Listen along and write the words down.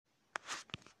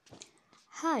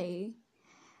Hi.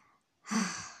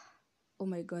 Oh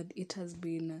my god, it has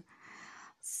been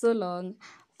so long.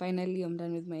 Finally, I'm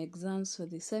done with my exams for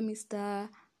the semester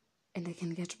and I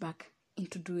can get back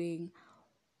into doing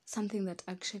something that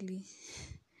actually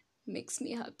makes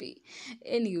me happy.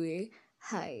 Anyway,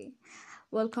 hi.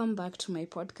 Welcome back to my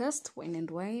podcast, Wine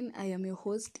and Wine. I am your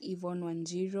host, Yvonne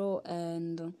Wanjiro,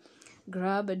 and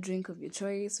grab a drink of your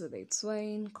choice, whether it's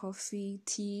wine, coffee,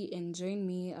 tea, and join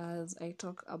me as I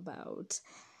talk about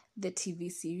the TV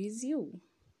series You.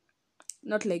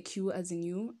 Not like you as in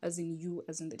you, as in you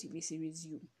as in the TV series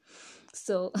You.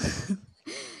 So,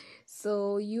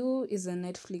 so You is a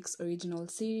Netflix original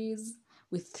series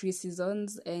with 3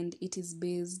 seasons, and it is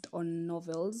based on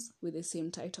novels with the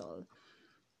same title.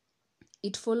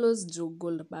 It follows Joe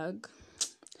Goldberg,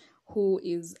 who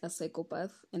is a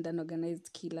psychopath and an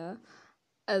organized killer,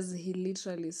 as he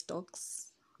literally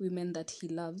stalks women that he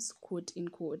loves, quote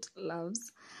unquote,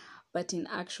 loves, but in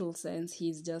actual sense,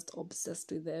 he's just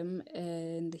obsessed with them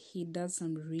and he does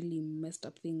some really messed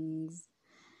up things.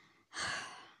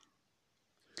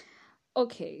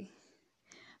 Okay,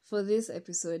 for this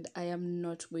episode, I am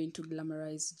not going to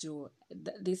glamorize Joe.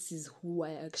 This is who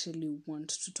I actually want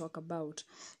to talk about,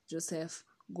 Joseph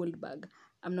Goldberg.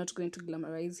 I'm not going to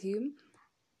glamorize him.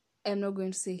 I'm not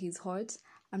going to say he's hot.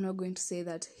 I'm not going to say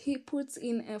that he puts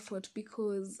in effort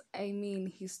because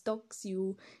he stalks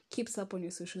you, keeps up on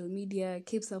your social media,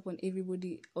 keeps up on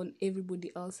everybody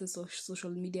else's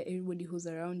social media, everybody who's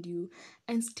around you,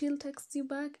 and still texts you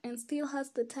back and still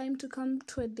has the time to come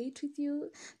to a date with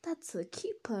you. That's a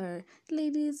keeper.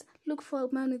 Ladies, look for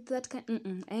a man with that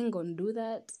kind. I ain't gonna do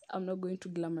that. I'm not going to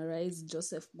glamorize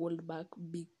Joseph Goldberg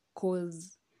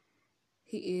because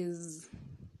he is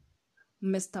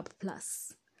messed up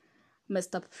plus,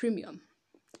 messed up premium,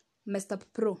 messed up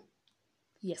pro.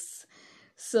 Yes.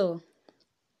 So,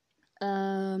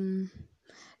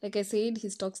 like I said, he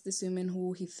stalks these women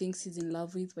who he thinks he's in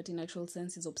love with, but in actual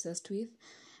sense he's obsessed with.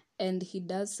 And he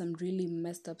does some really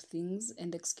messed up things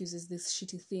and excuses these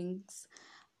shitty things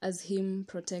as him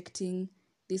protecting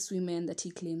these women that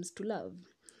he claims to love.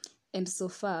 And so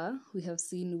far, we have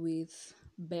seen with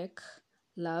Beck,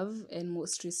 Love, and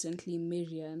most recently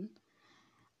Marian.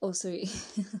 Oh, sorry.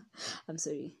 I'm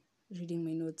sorry. Reading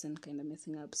my notes and kind of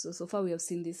messing up. So far we have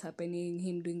seen this happening,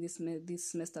 him doing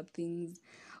these messed up things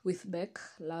with Beck,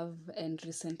 Love, and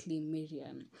recently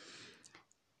Marian.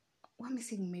 What am I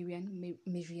saying?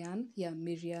 Marian? Yeah,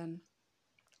 Marian.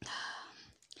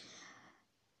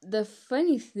 The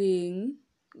funny thing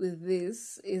with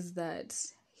this is that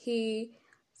he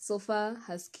so far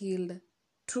has killed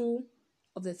 2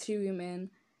 of the 3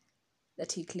 women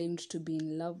that he claimed to be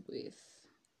in love with.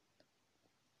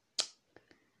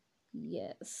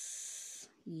 Yes.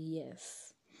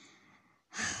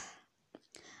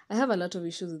 I have a lot of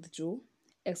issues with Joe,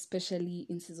 especially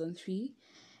in season 3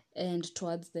 and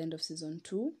towards the end of season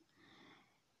 2.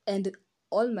 And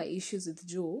all my issues with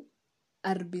Joe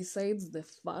are besides the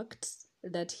fact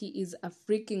that he is a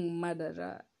freaking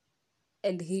murderer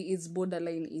and he is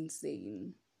borderline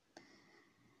insane.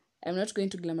 I'm not going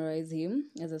to glamorize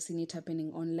him, as I've seen it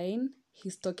happening online.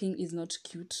 His talking is not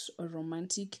cute or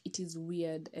romantic. It is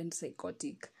weird and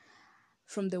psychotic.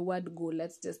 From the word go,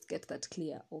 let's just get that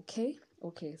clear, okay?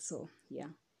 Okay, so, yeah.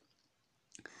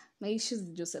 My issues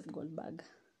with Joseph Goldberg.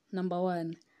 Number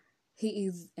 1, he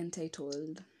is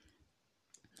entitled.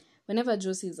 Whenever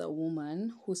Joe sees a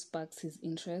woman who sparks his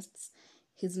interests,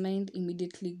 his mind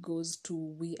immediately goes to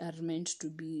we are meant to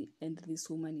be and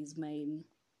this woman is mine.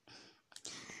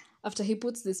 After he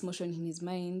puts this motion in his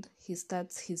mind, he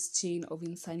starts his chain of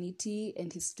insanity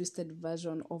and his twisted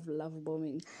version of love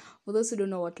bombing. For those who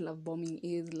don't know what love bombing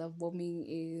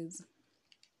is,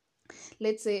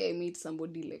 let's say I meet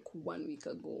somebody like 1 week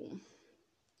ago.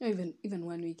 Even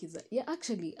 1 week is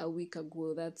actually a week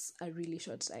ago. That's a really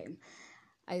short time.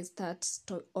 You start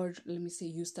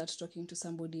talking to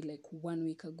somebody like 1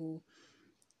 week ago.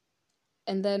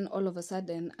 And then all of a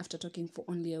sudden, after talking for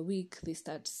only a week, they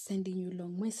start sending you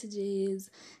long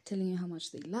messages, telling you how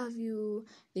much they love you.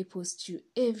 They post you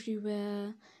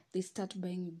everywhere. They start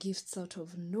buying you gifts out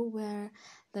of nowhere.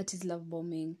 That is love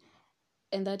bombing.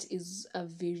 And that is a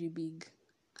very big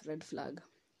red flag.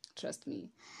 Trust me.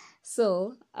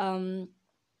 So,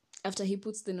 after he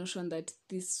puts the notion that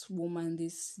this woman,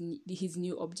 his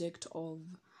new object of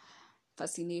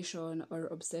fascination or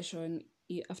obsession,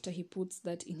 after he puts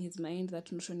that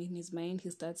notion in his mind, he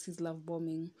starts his love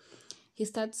bombing. He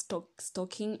starts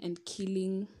stalking and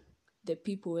killing the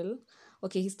people.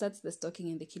 Okay, he starts the stalking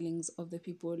and the killings of the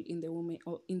people in the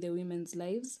women's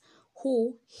lives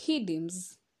who he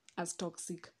deems as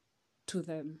toxic to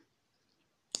them.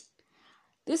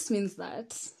 This means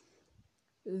that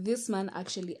this man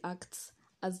actually acts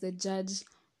as the judge,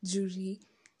 jury,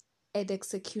 and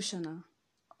executioner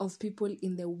of people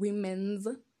in the women's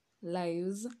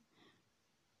lives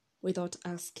without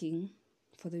asking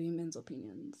for the women's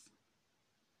opinions.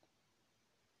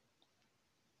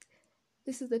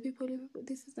 This is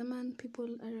the man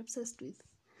people are obsessed with.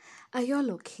 Are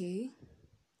y'all okay?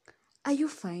 Are you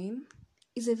fine?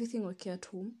 Is everything okay at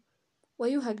home? Were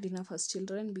you hugged enough as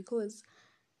children? Because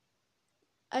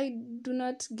I do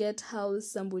not get how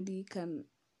somebody can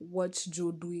watch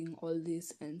Joe doing all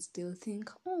this and still think,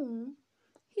 oh,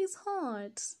 he's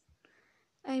hot.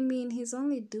 I mean, he's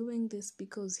only doing this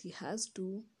because he has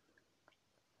to.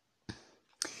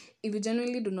 If you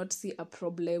genuinely do not see a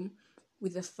problem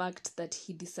with the fact that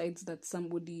he decides that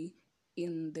somebody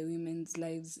in the women's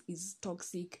lives is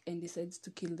toxic and decides to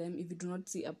kill them, if you do not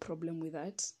see a problem with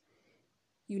that,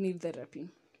 you need therapy.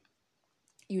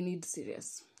 You need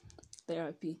serious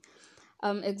therapy.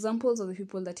 Examples of the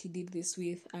people that he did this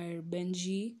with are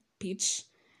Benji, Peach,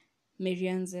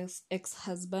 Marianne's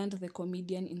ex-husband, the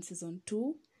comedian in season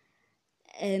 2,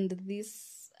 and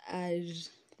these are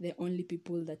the only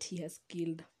people that he has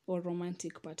killed for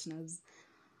romantic partners.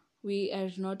 We are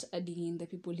not adding in the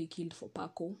people he killed for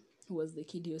Paco, who was the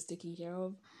kid he was taking care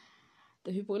of,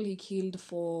 the people he killed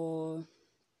for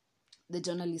the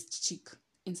journalist chick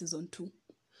in season 2,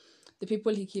 the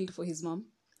people he killed for his mom,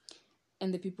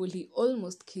 and the people he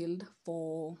almost killed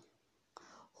for...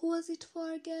 Who was it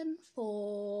for again?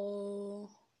 For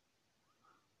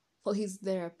his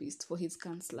therapist, for his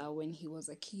counselor when he was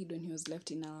a kid, when he was left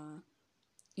in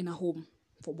a home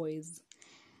for boys.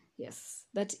 Yes,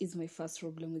 that is my first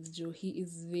problem with Joe. He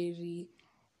is very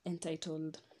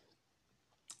entitled.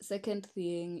 Second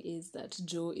thing is that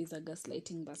Joe is a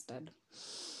gaslighting bastard.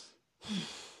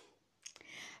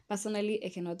 Personally, I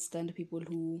cannot stand people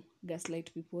who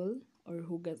gaslight people or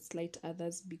who gaslight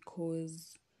others,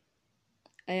 because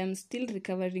I am still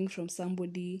recovering from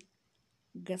somebody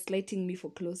gaslighting me for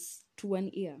close to 1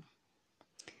 year.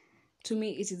 To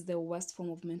me, it is the worst form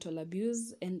of mental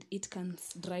abuse, and it can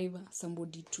drive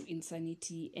somebody to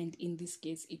insanity, and in this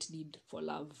case, it did for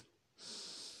Love.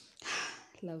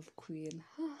 Love queen.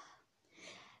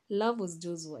 Love was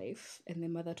Joe's wife and the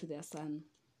mother to their son.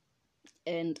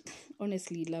 And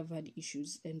honestly, Love had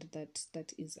issues, and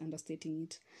that is understating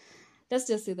it. Let's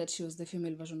just say that she was the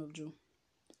female version of Joe.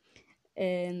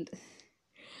 And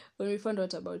when we found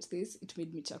out about this, it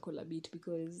made me chuckle a bit,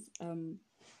 because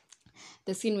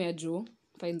the scene where Joe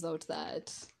finds out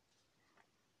that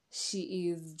she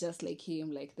is just like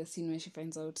him, like the scene where she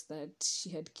finds out that she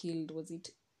had killed,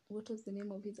 what was the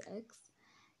name of his ex?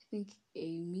 I think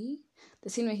Amy. The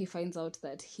scene where he finds out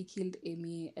that he killed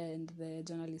Amy and the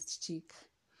journalist chick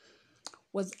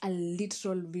was a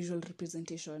literal visual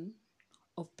representation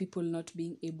of people not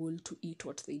being able to eat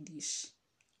what they dish.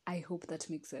 I hope that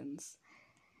makes sense.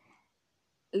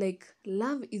 Like,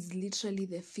 Love is literally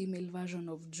the female version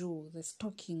of Joe, the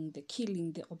stalking, the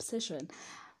killing, the obsession.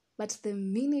 But the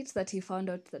minute that he found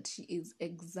out that she is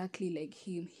exactly like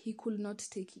him, he could not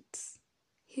take it.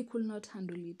 He could not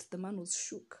handle it. The man was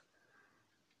shook.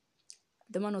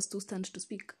 The man was too stunned to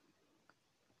speak.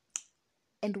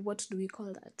 And what do we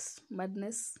call that?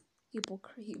 Madness?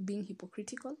 Being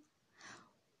hypocritical?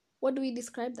 What do we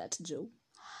describe that, Joe?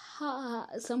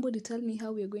 Somebody tell me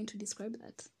how we are going to describe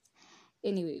that.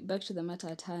 Anyway, back to the matter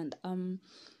at hand.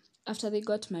 After they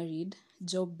got married,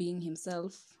 Joe, being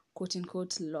himself, quote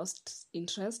unquote, lost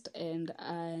interest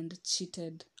and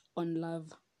cheated on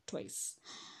Love twice.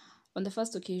 On the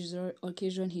first occasion,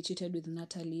 he cheated with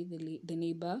Natalie, the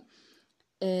neighbor,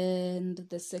 and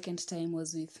the second time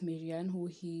was with Marianne, who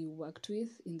he worked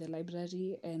with in the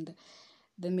library, and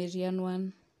the Marianne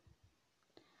one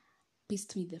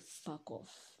pissed me the fuck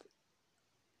off.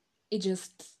 It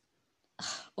just...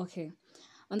 Okay.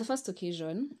 On the first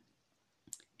occasion,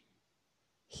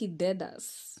 he dead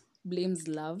ass blames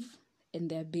Love and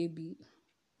their baby.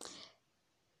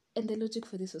 And the logic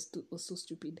for this was so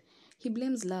stupid. He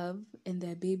blames Love and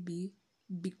their baby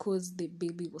because the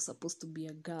baby was supposed to be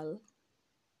a girl,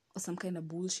 or some kind of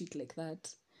bullshit like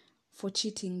that, for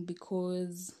cheating,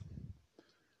 because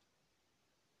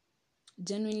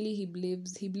genuinely he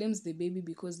blames the baby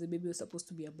because the baby was supposed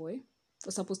to be a boy,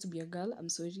 or supposed to be a girl, I'm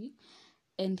sorry.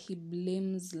 And he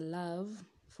blames Love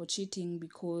for cheating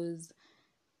because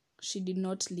she did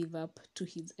not live up to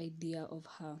his idea of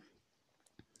her,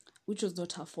 which was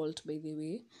not her fault, by the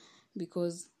way,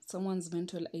 because someone's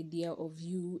mental idea of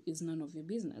you is none of your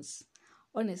business.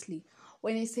 Honestly,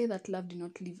 when I say that Love did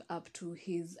not live up to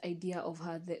his idea of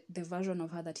her, the version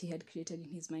of her that he had created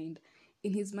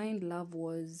in his mind, Love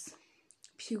was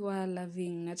pure,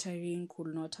 loving, nurturing,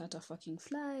 could not hurt a fucking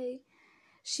fly.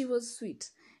 She was sweet.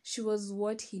 She was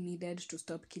what he needed to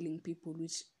stop killing people,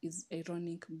 which is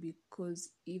ironic because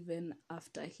even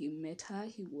after he met her,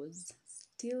 he was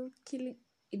still killing.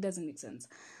 It doesn't make sense.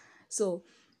 So,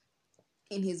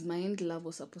 in his mind, love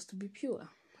was supposed to be pure.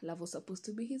 Love was supposed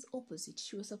to be his opposite.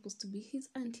 She was supposed to be his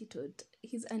antidote.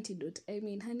 I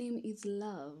mean, her name is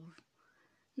Love.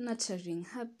 Nurturing,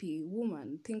 happy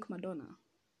woman. Think Madonna.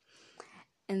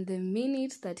 And the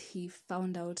minute that he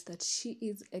found out that she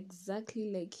is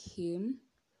exactly like him,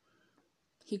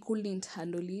 he couldn't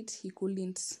handle it. He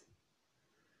couldn't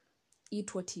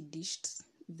eat what he dished.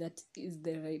 That is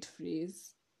the right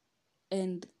phrase.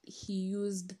 And he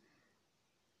used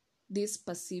this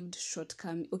perceived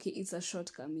shortcoming. Okay, it's a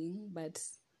shortcoming, but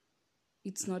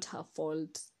it's not her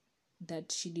fault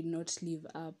that she did not live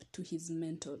up to his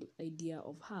mental idea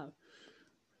of her.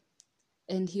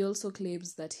 And he also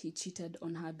claims that he cheated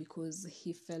on her because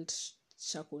he felt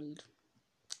shackled,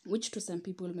 which to some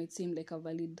people might seem like a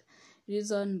valid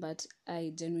reason, but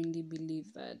I genuinely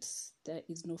believe that there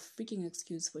is no freaking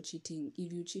excuse for cheating.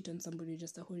 If you cheat on somebody, you're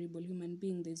just a horrible human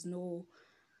being. There's no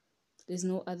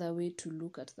other way to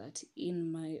look at that,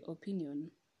 in my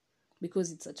opinion,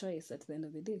 because it's a choice at the end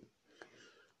of the day.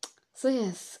 So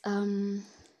yes,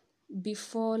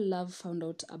 before Love found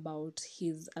out about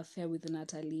his affair with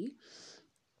Natalie,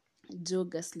 Joe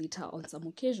gaslit her on some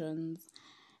occasions,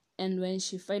 and when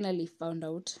she finally found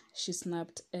out, she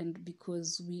snapped, and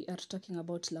because we are talking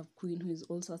about Love Queen, who is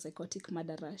also a psychotic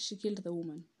murderer, she killed the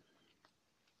woman.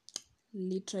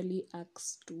 Literally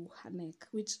axe to her neck,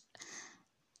 which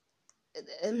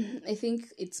I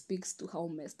think it speaks to how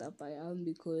messed up I am,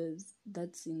 because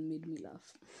that scene made me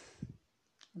laugh.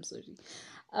 I'm sorry.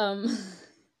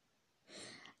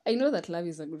 I know that Love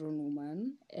is a grown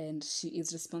woman and she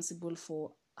is responsible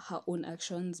for her own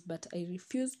actions, but I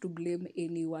refuse to blame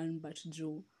anyone but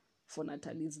Joe for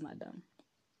Natalie's murder.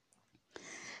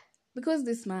 Because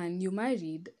this man, you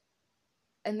married,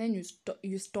 and then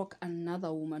you stalk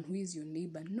another woman who is your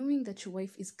neighbor, knowing that your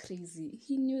wife is crazy.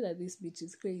 He knew that this bitch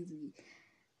is crazy,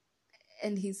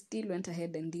 and he still went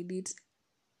ahead and did it.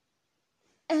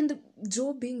 And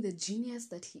Joe, being the genius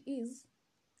that he is,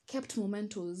 kept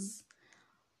mementos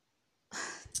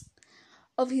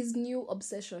of his new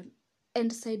obsession.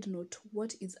 And side note,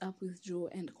 what is up with Joe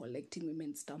and collecting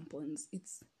women's tampons?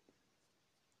 It's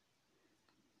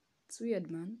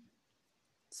weird, man.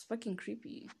 It's fucking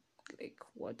creepy. Like,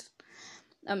 what?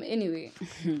 Anyway,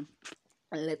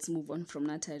 let's move on from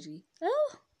Natalie.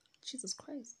 Oh, Jesus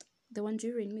Christ. The one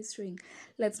during mystery.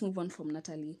 Let's move on from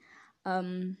Natalie.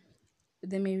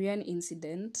 The Marianne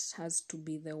incident has to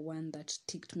be the one that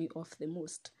ticked me off the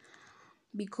most,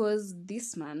 because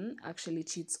this man actually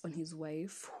cheats on his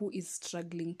wife, who is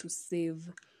struggling to save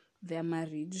their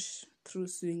marriage through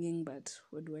swinging, but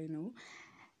what do I know?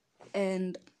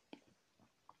 And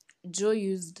Joe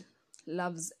used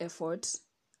Love's effort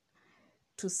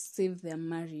to save their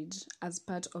marriage as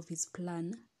part of his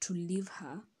plan to leave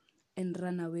her and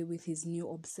run away with his new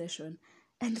obsession.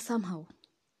 And somehow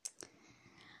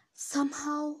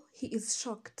he is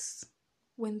shocked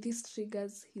when this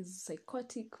triggers his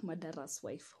psychotic murderous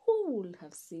wife. Who would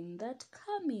have seen that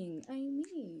coming?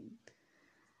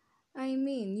 I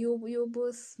mean, you're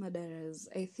both murderers.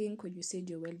 I think when you said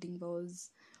your wedding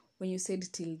vows, when you said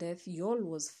till death, you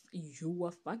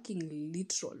were fucking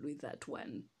literal with that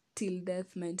one. Till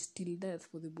death meant till death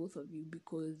for the both of you,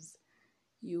 because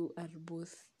you are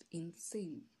both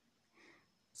insane.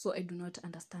 So I do not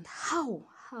understand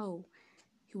how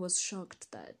he was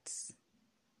shocked that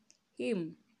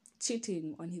him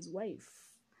cheating on his wife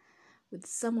with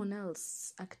someone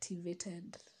else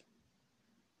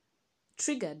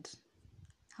triggered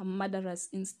her murderous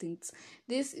instincts.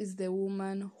 This is the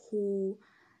woman who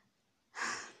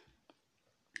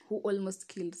almost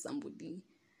killed somebody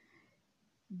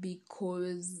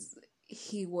because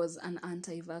he was an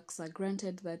anti-vaxxer.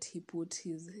 Granted that he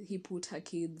put her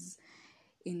kids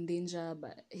in danger,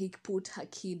 but he put her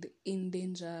kid in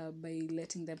danger by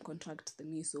letting them contract the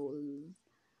measles.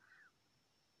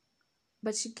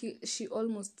 But she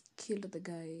almost killed the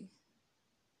guy.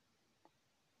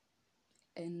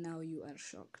 And now you are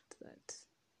shocked that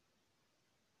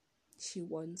she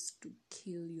wants to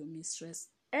kill your mistress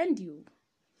and you.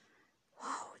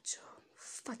 Wow, Joe.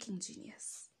 Fucking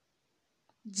genius.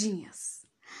 Genius.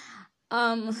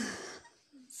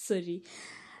 Sorry.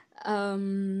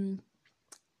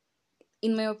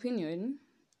 In my opinion,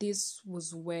 this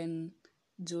was when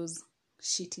Joe's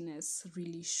shittiness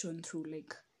really shone through.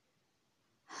 Like,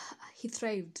 he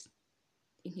thrived.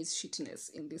 in his shitness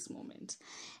in this moment.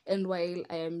 And while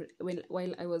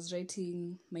I was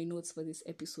writing my notes for this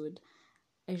episode,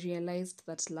 I realized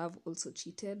that love also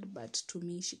cheated, but to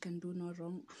me, she can do no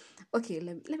wrong. Okay,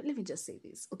 let me just say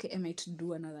this. Okay, I might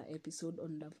do another episode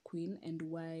on Love Queen and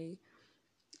why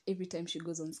every time she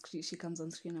goes on screen, she comes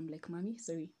on screen, I'm like, mommy,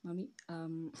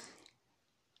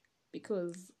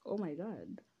 because, oh my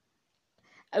God.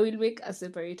 I will make a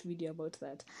separate video about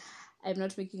that. I'm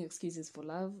not making excuses for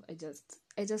love. I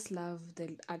just love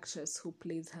the actress who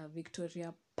plays her,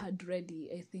 Victoria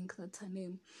Padredi. I think that's her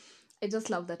name. I just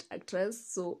love that actress.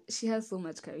 So she has so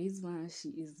much charisma. She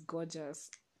is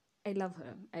gorgeous. I love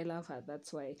her.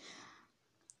 That's why.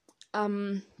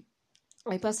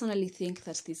 I personally think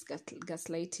that this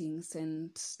gaslighting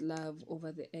sent Love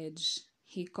over the edge.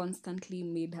 He constantly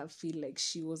made her feel like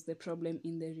she was the problem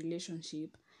in the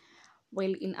relationship,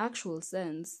 while in actual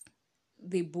sense,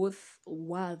 they both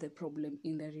were the problem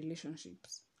in their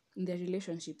relationships. In their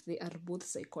relationship, they are both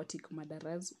psychotic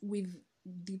murderers with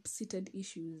deep-seated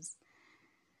issues.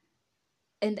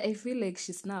 And I feel like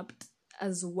she snapped,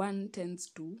 as one tends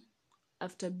to,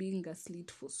 after being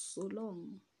gaslit for so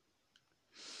long.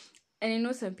 And I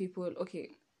know some people,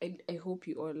 okay, I hope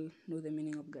you all know the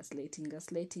meaning of gaslighting.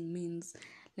 Gaslighting means,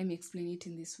 let me explain it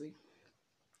in this way.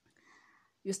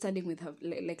 You're standing with her,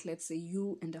 like let's say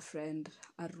you and a friend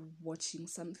are watching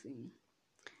something.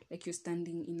 Like you're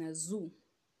standing in a zoo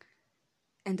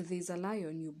and there's a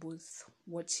lion, you're both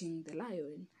watching the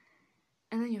lion.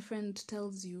 And then your friend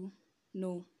tells you,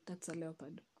 no, that's a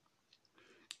leopard.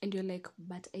 And you're like,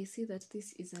 but I see that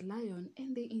this is a lion.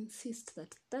 And they insist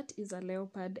that that is a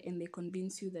leopard, and they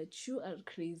convince you that you are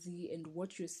crazy and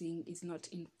what you're seeing is not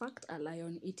in fact a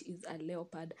lion, it is a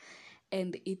leopard.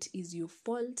 And it is your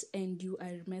fault and you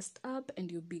are messed up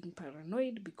and you're being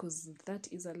paranoid because that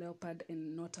is a leopard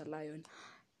and not a lion.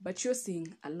 But you're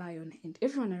seeing a lion and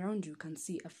everyone around you can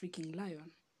see a freaking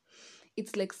lion.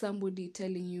 It's like somebody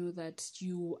telling you that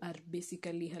you are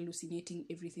basically hallucinating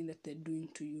everything that they're doing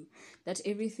to you. That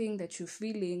everything that you're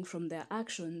feeling from their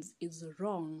actions is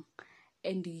wrong.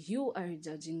 And you are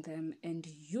judging them and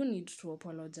you need to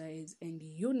apologize and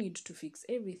you need to fix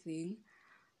everything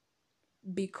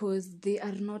because they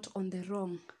are not on the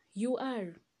wrong. You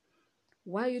are.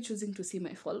 Why are you choosing to see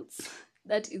my faults?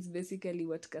 That is basically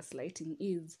what gaslighting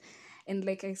is. And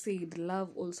like I said, Love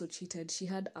also cheated. She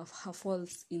had her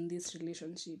faults in this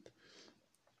relationship.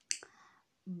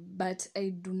 But I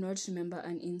do not remember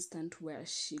an instant where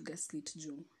she gaslit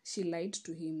Joe. She lied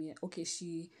to him. Yeah. Okay,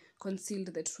 she concealed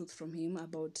the truth from him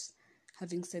about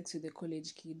having sex with a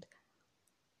college kid.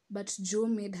 But Joe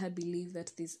made her believe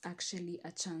that there's actually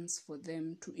a chance for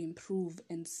them to improve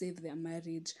and save their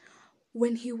marriage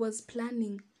when he was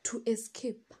planning to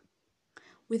escape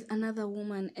with another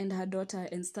woman and her daughter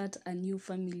and start a new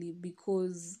family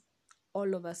because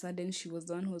all of a sudden she was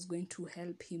the one who was going to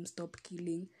help him stop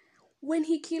killing when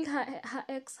he killed her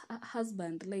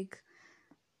ex-husband. Like,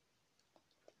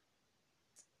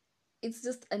 it's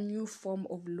just a new form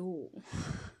of law.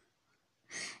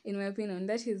 In my opinion,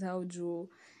 that is how Joe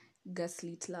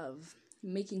gaslit Love,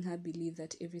 making her believe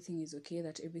that everything is okay,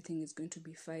 that everything is going to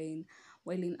be fine,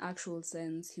 while in actual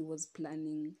sense he was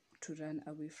planning to run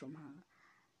away from her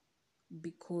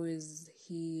because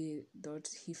he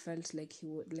felt like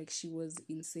she was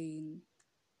insane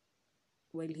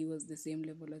while he was the same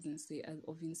level of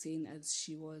insane as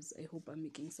she was. I hope I'm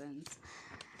making sense.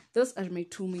 Those are my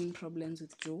two main problems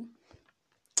with Joe.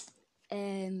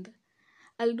 And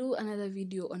I'll do another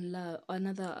video on Love,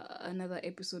 another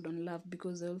episode on Love,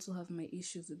 because I also have my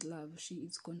issues with Love. She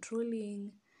is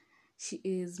controlling, she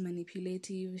is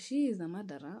manipulative, she is a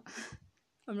murderer.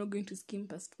 I'm not going to skim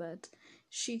past that.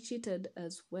 She cheated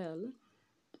as well.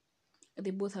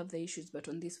 They both have the issues, but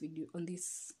on this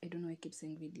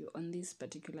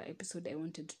particular episode, I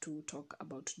wanted to talk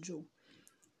about Joe.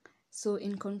 So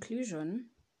in conclusion,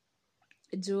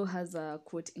 Joe has a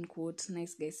quote-unquote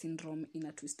nice guy syndrome in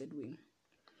a twisted way.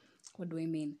 What do I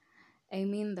mean? I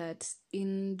mean that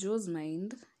in Joe's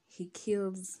mind, he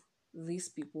kills these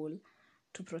people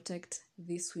to protect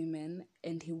these women,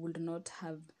 and he will not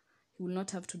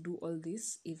have to do all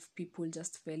this if people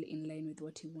just fell in line with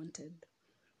what he wanted.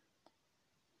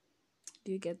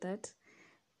 Do you get that?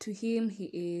 To him, he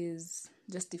is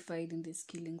justified in these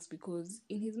killings because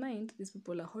in his mind, these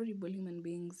people are horrible human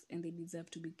beings and they deserve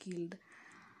to be killed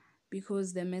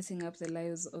because they're messing up the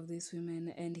lives of these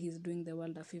women, and he's doing the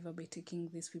world a favor by taking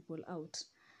these people out.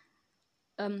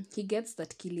 He gets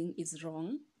that killing is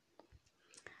wrong,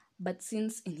 but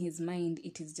since in his mind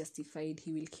it is justified,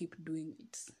 he will keep doing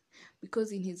it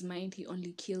because in his mind he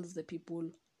only kills the people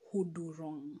who do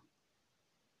wrong.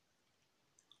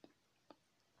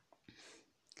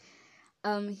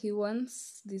 He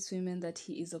wants these women that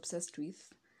he is obsessed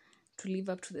with to live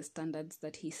up to the standards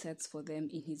that he sets for them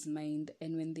in his mind,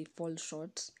 and when they fall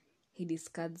short, he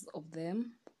discards of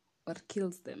them or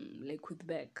kills them, like with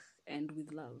Beck and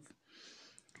with Love.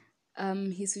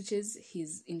 He switches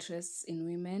his interests in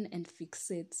women and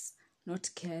fixates not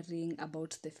caring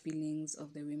about the feelings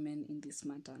of the women in this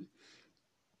matter.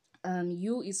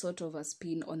 You is sort of a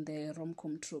spin on the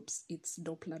rom-com tropes. It's the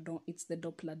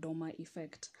Doppler Doma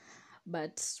effect,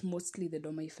 but mostly the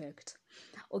Doma effect.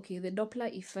 Okay, the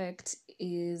Doppler effect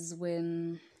is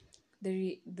when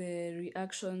the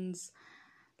reactions.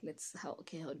 How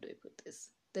do I put this?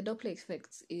 The Doppler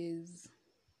effect is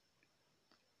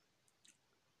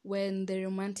when the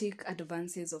romantic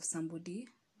advances of somebody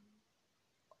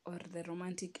or the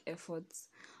romantic efforts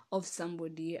of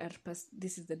somebody are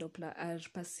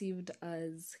perceived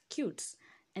as cute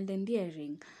and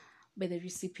endearing by the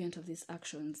recipient of these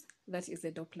actions. That is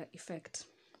the Doppler effect.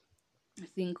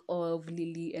 Think of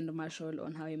Lily and Marshall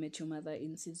on How I Met Your Mother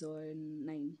in season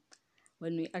 9,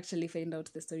 when we actually find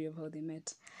out the story of how they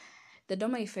met. The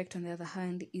Doma effect, on the other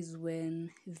hand, is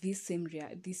when these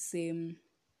same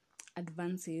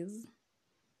advances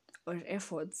or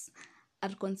efforts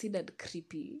are considered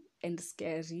creepy and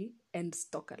scary and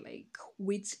stalker-like,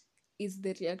 which is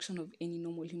the reaction of any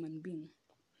normal human being.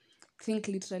 Think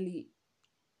literally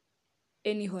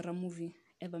any horror movie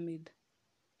ever made.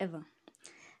 Ever.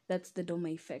 That's the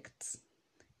Doma effect.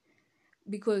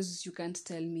 Because you can't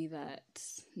tell me that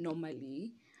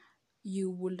normally you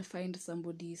would find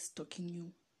somebody stalking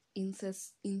you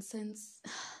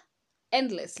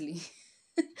endlessly.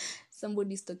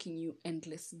 Somebody stalking you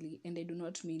endlessly, and I do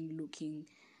not mean looking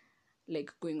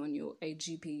like going on your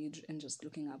IG page and just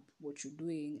looking up what you're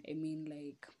doing. I mean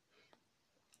like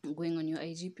going on your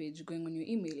IG page, going on your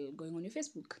email, going on your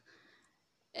Facebook.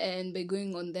 And by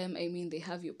going on them, I mean they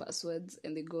have your passwords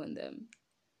and they go on them,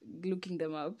 looking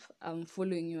them up,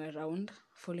 following you around,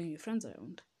 following your friends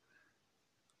around.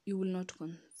 You will not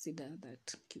consider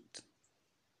that cute.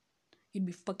 You'd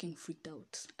be fucking freaked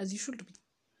out, as you should be.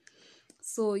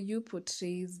 So you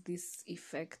portrays this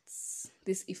effect,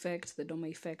 the Doma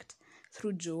effect,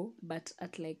 through Joe, but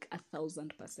at like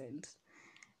 1,000%.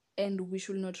 And we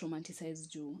should not romanticize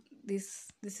Joe.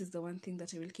 This is the one thing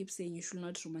that I will keep saying. You should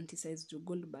not romanticize Joe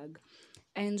Goldberg.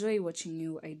 I enjoy watching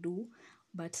you, I do,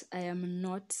 but I am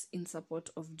not in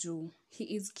support of Joe.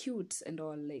 He is cute and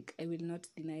all, like, I will not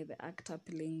deny the actor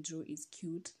playing Joe is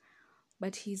cute,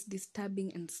 but he's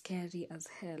disturbing and scary as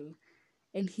hell.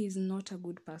 And he's not a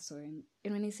good person.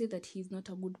 And when I say that he's not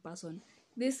a good person,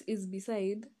 this is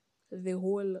beside the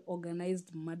whole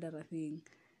organized murderer thing.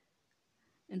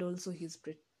 And also he's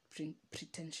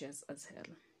pretentious as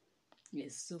hell.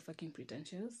 Yes, so fucking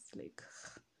pretentious. Like,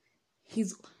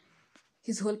 his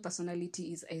whole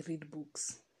personality is I read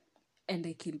books and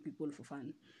I kill people for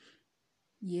fun.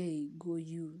 Yay, go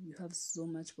you. You have so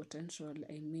much potential.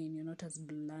 I mean, you're not as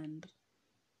bland.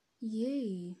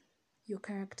 Yay. Your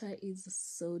character is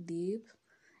so deep,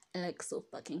 like so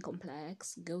fucking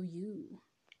complex. Go you.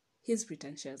 He's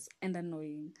pretentious and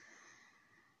annoying.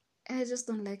 I just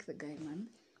don't like the guy, man.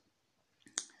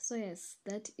 So yes,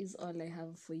 that is all I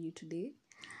have for you today.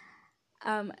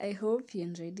 I hope you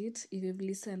enjoyed it. If you've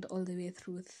listened all the way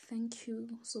through, thank you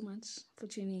so much for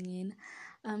tuning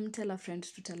in. Tell a friend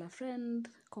to tell a friend.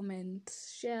 Comment,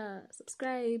 share,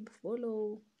 subscribe,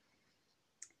 follow.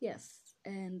 Yes,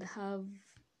 and have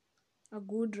a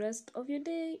good rest of your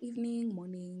day, evening,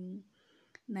 morning,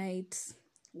 night,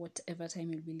 whatever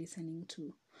time you'll be listening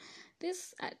to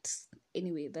this at.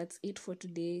 Anyway, that's it for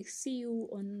today. See you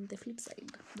on the flip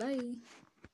side. Bye.